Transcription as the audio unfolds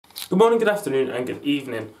Good morning, good afternoon, and good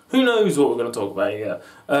evening. Who knows what we're going to talk about here?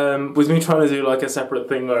 With me trying to do like a separate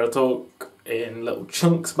thing where I talk in little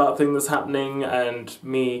chunks about things that's happening, and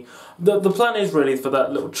me... The plan is really for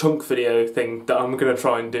that little chunk video thing that I'm going to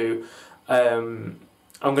try and do. I'm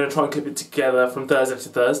going to try and clip it together from Thursday to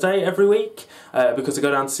Thursday every week, because I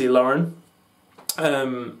go down to see Lauren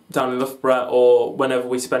down in Loughborough, or whenever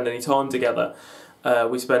we spend any time together.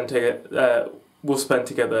 We'll spend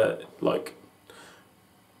together like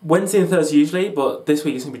Wednesday and Thursday usually, but this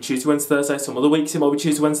week it's going to be Tuesday, Wednesday, Thursday. Some other weeks it might be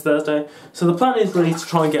Tuesday, Wednesday, Thursday. So the plan is really to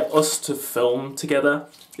try and get us to film together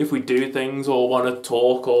if we do things, or want to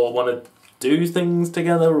talk, or want to do things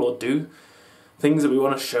together, or do things that we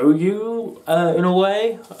want to show you in a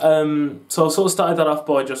way. So I sort of started that off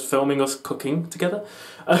by just filming us cooking together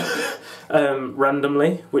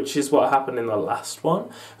randomly, which is what happened in the last one.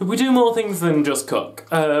 We do more things than just cook.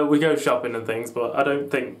 We go shopping and things, but I don't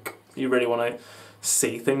think you really want to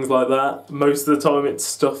see things like that. Most of the time it's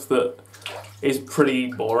stuff that is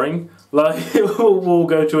pretty boring. Like, we'll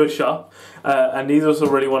go to a shop and neither of us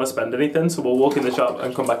will really want to spend anything, so we'll walk in the shop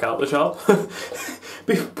and come back out the shop.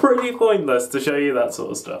 Be pretty pointless to show you that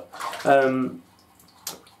sort of stuff.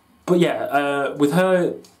 But yeah, with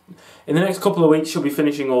her, in the next couple of weeks she'll be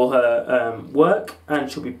finishing all her work,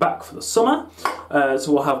 and she'll be back for the summer,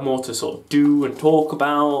 so we'll have more to sort of do and talk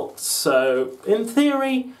about. So in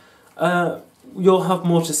theory, you'll have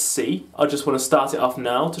more to see. I just want to start it off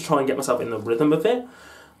now to try and get myself in the rhythm of it,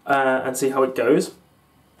 and see how it goes.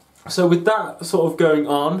 So with that sort of going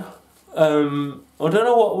on, I don't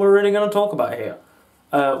know what we're really going to talk about here.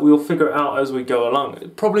 We'll figure it out as we go along.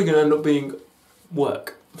 It's probably going to end up being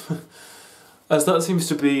work, as that seems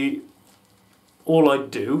to be all I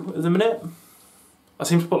do at the minute. I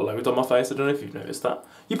seem to put loads on my face. I don't know if you've noticed that.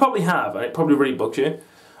 You probably have, and it probably really bugs you.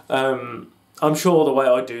 I'm sure the way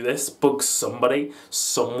I do this bugs somebody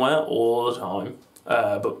somewhere all the time.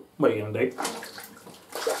 But what are you going to do?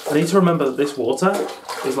 I need to remember that this water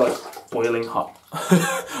is like boiling hot.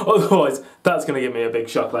 Otherwise, that's going to give me a big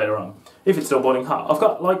shock later on. If it's still boiling hot. I've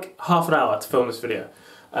got like half an hour to film this video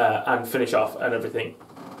and finish off and everything.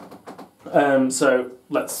 So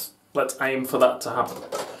let's aim for that to happen.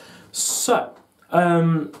 So,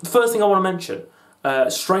 the first thing I want to mention,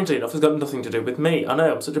 strangely enough, has got nothing to do with me. I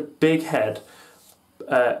know I'm such a big-headed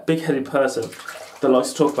person that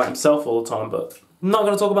likes to talk about himself all the time, but I'm not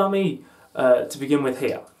going to talk about me to begin with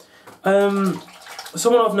here.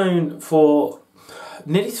 Someone I've known for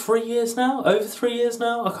nearly 3 years now, over 3 years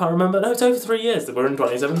now, I can't remember. No, it's over 3 years that we're in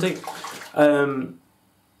 2017.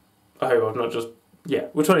 I hope I've not just, yeah,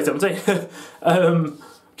 we're 2017.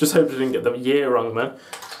 Just hope I didn't get the year wrong, man,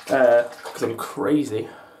 because I'm crazy.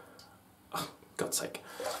 Oh, God's sake.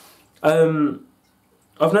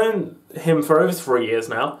 I've known him for over 3 years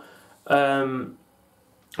now. I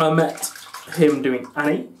met him doing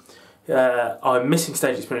Annie. I'm missing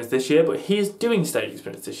stage experience this year, but he is doing stage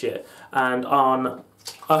experience this year. And on,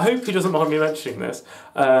 I hope he doesn't mind me mentioning this.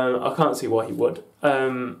 I can't see why he would.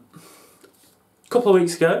 A couple of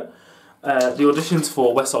weeks ago, the auditions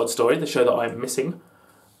for West Side Story, the show that I'm missing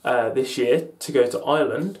this year to go to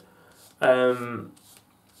Ireland,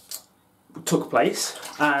 took place,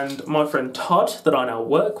 and my friend Todd, that I now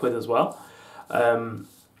work with as well,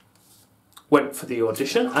 went for the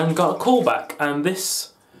audition and got a call back, and this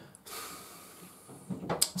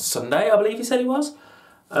Sunday, I believe he said he was,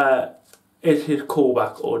 is his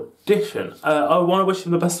callback audition. I want to wish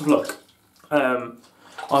him the best of luck.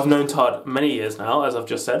 I've known Todd many years now, as I've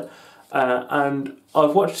just said, and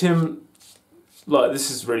I've watched him, like, this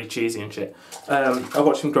is really cheesy and shit, I've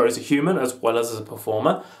watched him grow as a human as well as a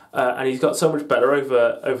performer, and he's got so much better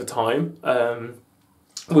over time.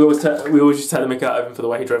 We always just tell him out of him for the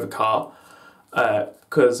way he drove a car,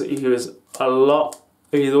 because he's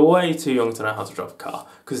way too young to know how to drive a car,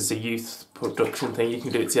 because it's a youth production thing. You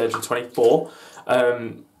can do it to the age of 24.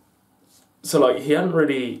 So like, he hadn't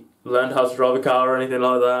really learned how to drive a car or anything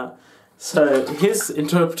like that. So his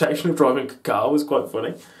interpretation of driving a car was quite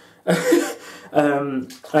funny.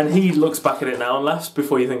 And he looks back at it now and laughs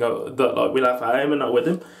before you think that like we laugh at him and not with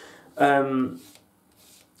him.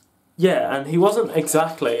 Yeah, and he wasn't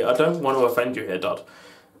exactly, I don't want to offend you here, Todd.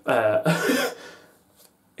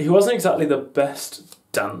 He wasn't exactly the best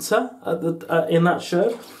dancer in that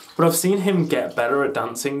show, but I've seen him get better at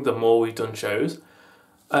dancing the more we've done shows,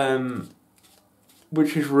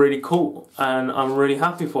 which is really cool, and I'm really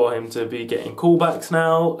happy for him to be getting callbacks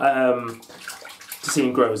now, to see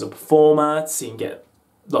him grow as a performer, to see him get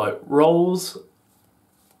like roles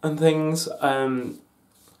and things that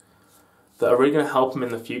are really going to help him in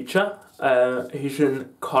the future. He's in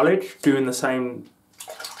college doing the same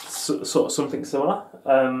sort of something similar.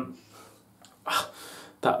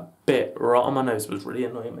 That bit right on my nose was really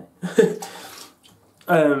annoying me.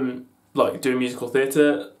 Like doing musical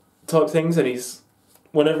theatre type things, and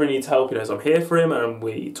whenever he needs help, he knows I'm here for him, and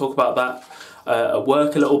we talk about that at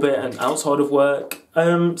work a little bit and outside of work.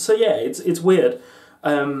 So yeah, it's weird.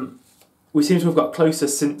 We seem to have got closer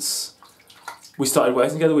since we started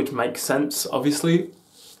working together, which makes sense, obviously.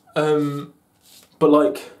 But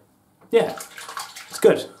like, yeah, it's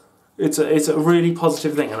good. It's a really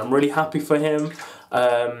positive thing, and I'm really happy for him.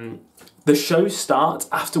 The show starts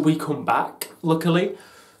after we come back, luckily.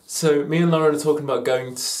 So me and Lauren are talking about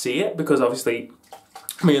going to see it, because obviously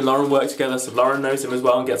me and Lauren work together, so Lauren knows him as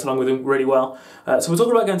well and gets along with him really well. So we're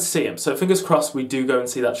talking about going to see him. So fingers crossed we do go and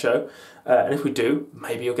see that show. And if we do,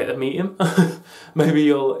 maybe you'll get to meet him. Maybe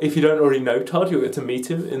if you don't already know Todd, you'll get to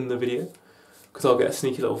meet him in the video. Because I'll get a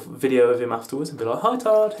sneaky little video of him afterwards and be like, "Hi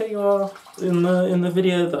Todd, here you are in the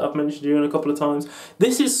video that I've mentioned you in a couple of times."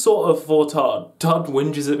 This is sort of for Todd. Todd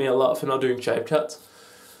whinges at me a lot for not doing shave chats.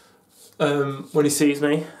 When he sees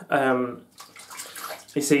me, and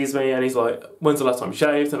he's like, "When's the last time you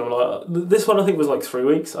shaved?" And I'm like, "This one I think was like 3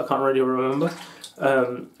 weeks. I can't really remember."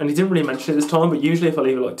 And he didn't really mention it this time, but usually if I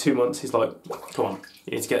leave it like 2 months, he's like, "Come on,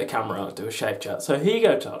 you need to get the camera out and do a shave chat." So here you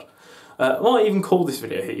go, Todd. I might even call this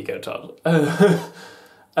video "Here You Go, Todd."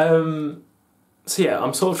 So yeah,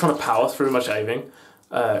 I'm sort of trying to power through my shaving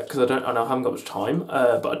because I haven't got much time.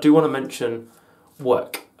 But I do want to mention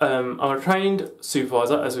work. I'm a trained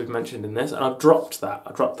supervisor, as we've mentioned in this, and I've dropped that.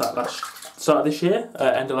 I dropped that start of this year,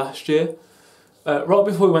 end of last year. Right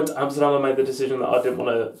before we went to Amsterdam, I made the decision that I didn't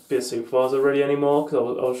want to be a supervisor really anymore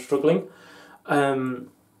because I was struggling.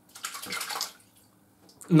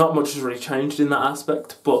 Not much has really changed in that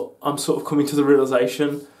aspect, but I'm sort of coming to the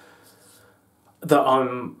realisation that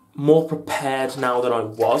I'm more prepared now than I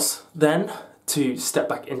was then to step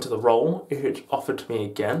back into the role if it's offered to me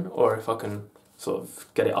again, or if I can sort of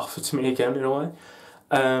get it offered to me again in a way.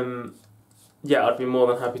 Yeah, I'd be more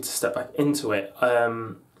than happy to step back into it. I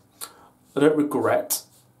don't regret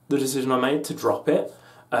the decision I made to drop it,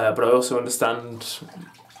 but I also understand...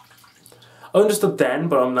 I understood then,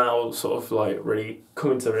 but I'm now sort of like really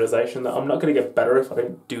coming to the realisation that I'm not going to get better if I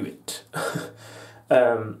don't do it.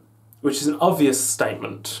 Which is an obvious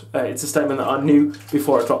statement. It's a statement that I knew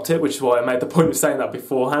before I dropped it, which is why I made the point of saying that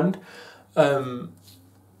beforehand. Yeah,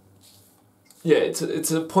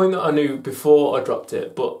 it's a point that I knew before I dropped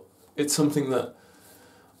it, but it's something that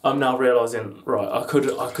I'm now realising, right, I could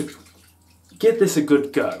give this a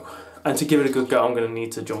good go. And to give it a good go, I'm going to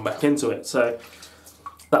need to jump back into it. So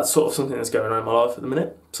that's sort of something that's going on in my life at the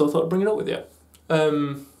minute. So I thought I'd bring it up with you.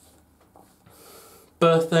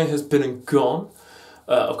 Birthday has been and gone.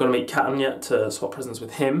 I've got to meet Catan yet to swap presents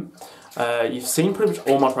with him. You've seen pretty much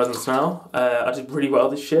all my presents now. I did really well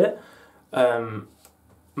this year. I'm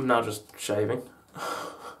now just shaving.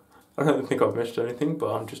 I don't think I've missed anything,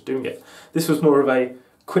 but I'm just doing it. This was more of a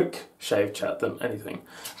quick shave chat than anything.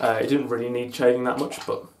 It didn't really need shaving that much,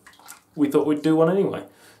 but we thought we'd do one anyway,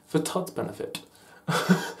 for Todd's benefit.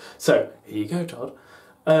 So, here you go, Todd.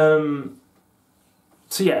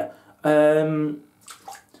 So yeah,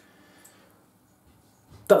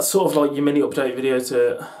 that's sort of like your mini update video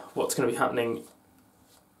to what's going to be happening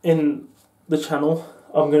in the channel.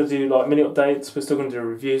 I'm going to do like mini updates, we're still going to do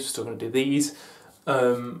reviews, we're still going to do these.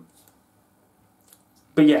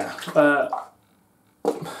 But yeah,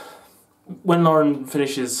 when Lauren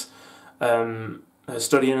finishes her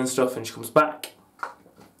studying and stuff and she comes back,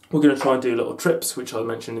 we're going to try and do little trips, which I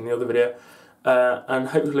mentioned in the other video, and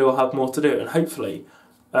hopefully we'll have more to do, and hopefully,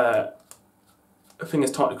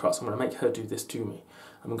 fingers tightly crossed, I'm going to make her do this to me,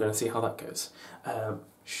 and we're going to see how that goes.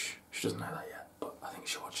 She doesn't know that yet, but I think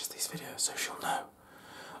she watches these videos, so she'll know.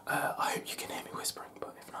 I hope you can hear me whispering,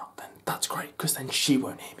 but if not, then that's great, because then she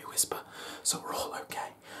won't hear me whisper, so we're all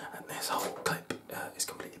okay, and this whole clip is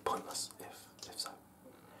completely pointless, if so.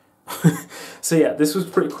 So yeah, this was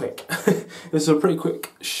pretty quick. This was a pretty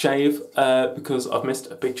quick shave, because I've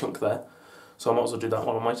missed a big chunk there, so I might as well do that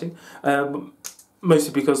while I'm waiting.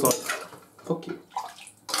 Mostly because, like, fuck you.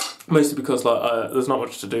 Mostly because, like, there's not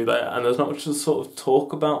much to do there, and there's not much to sort of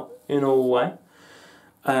talk about in a way.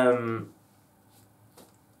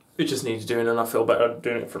 It just needs doing, and I feel better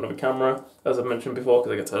doing it in front of a camera, as I've mentioned before,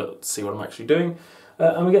 because I get to see what I'm actually doing.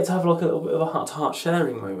 And we get to have like a little bit of a heart-to-heart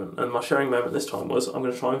sharing moment. And my sharing moment this time was I'm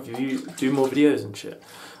going to try and do more videos and shit.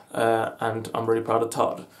 And I'm really proud of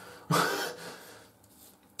Todd.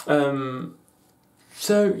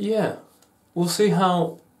 So yeah, we'll see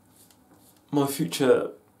how my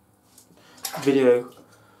future video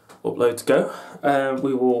uploads go.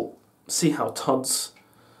 We will see how Todd's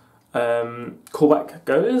callback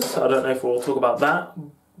goes. I don't know if we'll talk about that.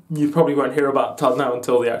 You probably won't hear about Todd now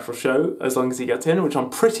until the actual show, as long as he gets in, which I'm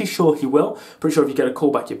pretty sure he will. Pretty sure if you get a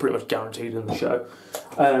callback, you're pretty much guaranteed in the show.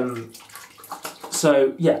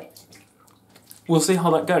 So, yeah. We'll see how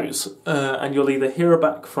that goes. And you'll either hear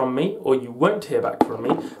back from me, or you won't hear back from me.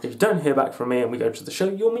 If you don't hear back from me and we go to the show,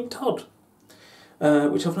 you'll meet Todd.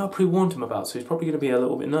 Which I've now pre-warned him about, so he's probably going to be a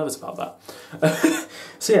little bit nervous about that.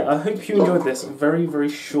 So yeah, I hope you enjoyed this very, very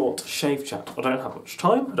short shave chat. I don't have much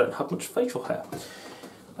time, I don't have much facial hair.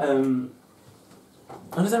 And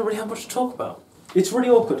I don't really have much to talk about. It's really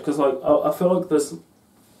awkward because like I feel like there's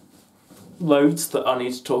loads that I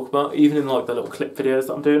need to talk about, even in like the little clip videos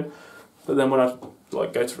that I'm doing. But then when I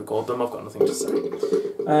like go to record them, I've got nothing to say.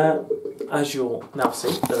 As you'll now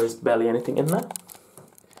see, there is barely anything in there.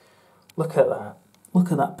 Look at that.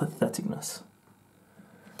 Look at that patheticness.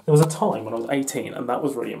 There was a time when I was 18 and that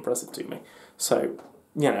was really impressive to me. So,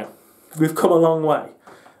 you know, we've come a long way.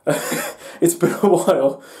 It's been a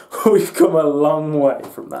while. We've come a long way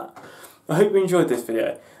from that. I hope you enjoyed this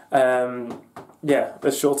video. Yeah,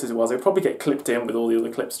 as short as it was. It'll probably get clipped in with all the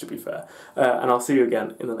other clips, to be fair. And I'll see you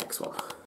again in the next one.